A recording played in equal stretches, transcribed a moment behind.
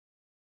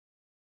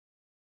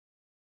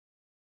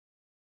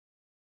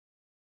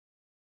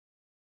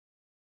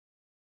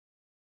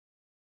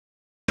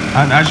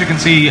And as you can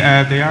see,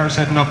 they are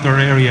setting up their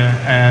area.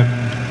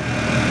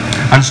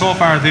 And so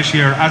far this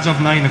year, as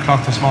of 9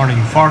 o'clock this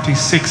morning,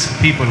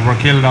 46 people were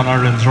killed on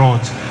Ireland's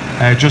roads.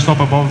 Just up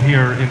above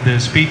here in the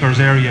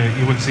speakers area,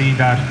 you will see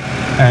that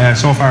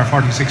so far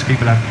 46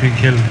 people have been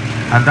killed.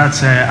 And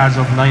that's as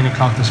of 9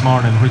 o'clock this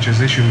morning, which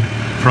is issued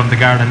from the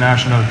Garda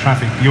National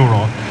Traffic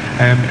Bureau.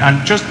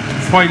 And just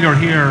while you're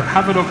here,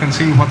 have a look and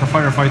see what the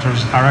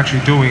firefighters are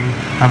actually doing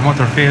and what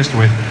they're faced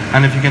with.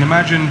 And if you can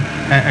imagine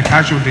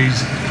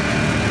casualties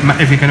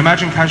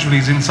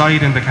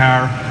inside in the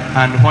car,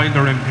 and while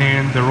they're in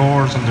pain, the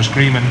roars and the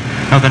screaming.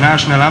 Now the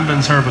National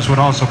Ambulance Service would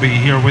also be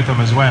here with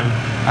them as well,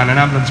 and an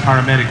ambulance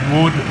paramedic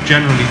would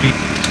generally be